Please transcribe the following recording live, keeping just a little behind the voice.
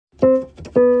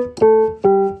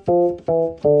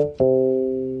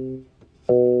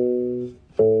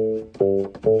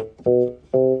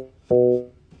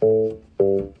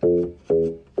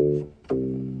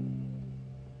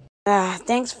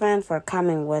Thanks, friend, for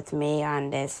coming with me on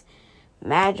this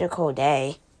magical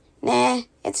day. Nah,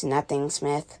 it's nothing,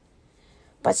 Smith.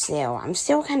 But still, I'm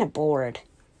still kind of bored.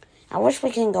 I wish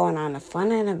we can go on a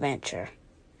fun adventure.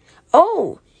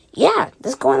 Oh, yeah,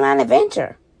 let's go on an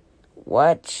adventure.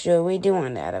 What should we do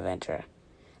on that adventure?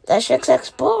 Let's just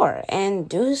explore and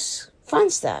do fun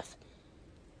stuff.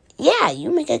 Yeah,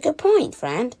 you make a good point,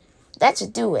 friend. Let's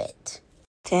do it.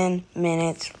 10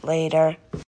 minutes later.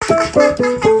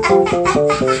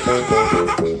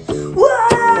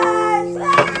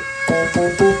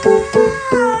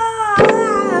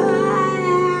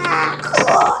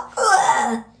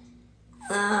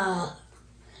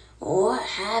 What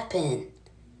happened?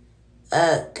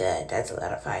 Oh, good. That's a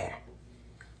lot of fire.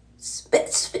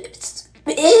 Smith?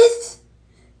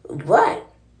 What?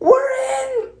 We're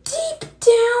in deep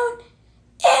down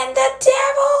in the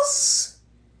devil's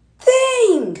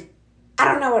thing. I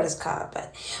don't know what it's called,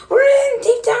 but we're in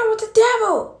deep down with the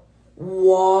devil.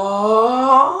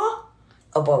 What?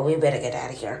 Oh boy, we better get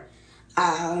out of here.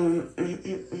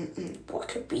 What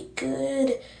could be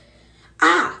good?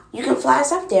 You can fly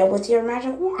us up there with your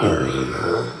magic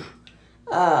wand.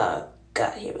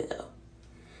 God, here we go.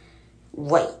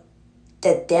 Wait,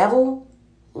 the devil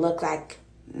look like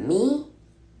me?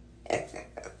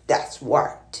 That's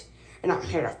right. And I'm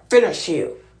here to finish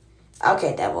you.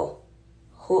 Okay, devil.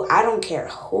 I don't care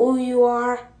who you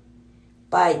are,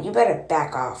 but you better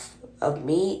back off of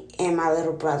me and my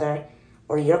little brother,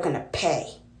 or you're gonna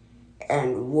pay.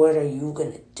 And what are you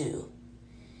gonna do?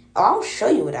 I'll show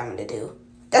you what I'm gonna do.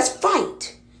 Let's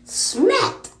fight.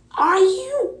 Smith, are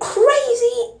you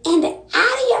crazy and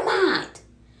out of your mind?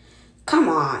 Come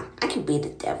on, I can beat the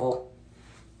devil.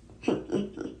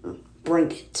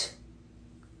 Bring it.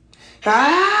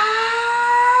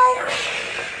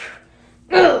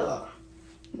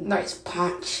 Nice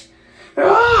punch.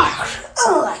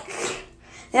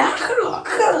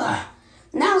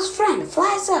 Now his friend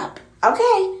flies up.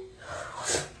 Okay.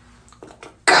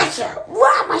 Gotcha.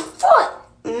 Wow, my foot.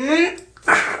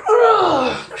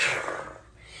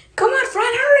 Come on,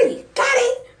 friend, hurry. Got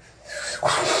it.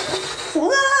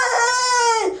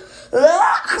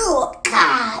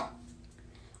 God.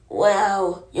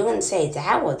 Well, you can say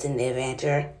that wasn't the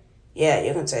adventure. Yeah,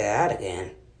 you can say that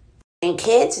again. And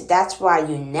kids, that's why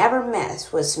you never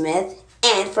mess with Smith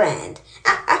and friend.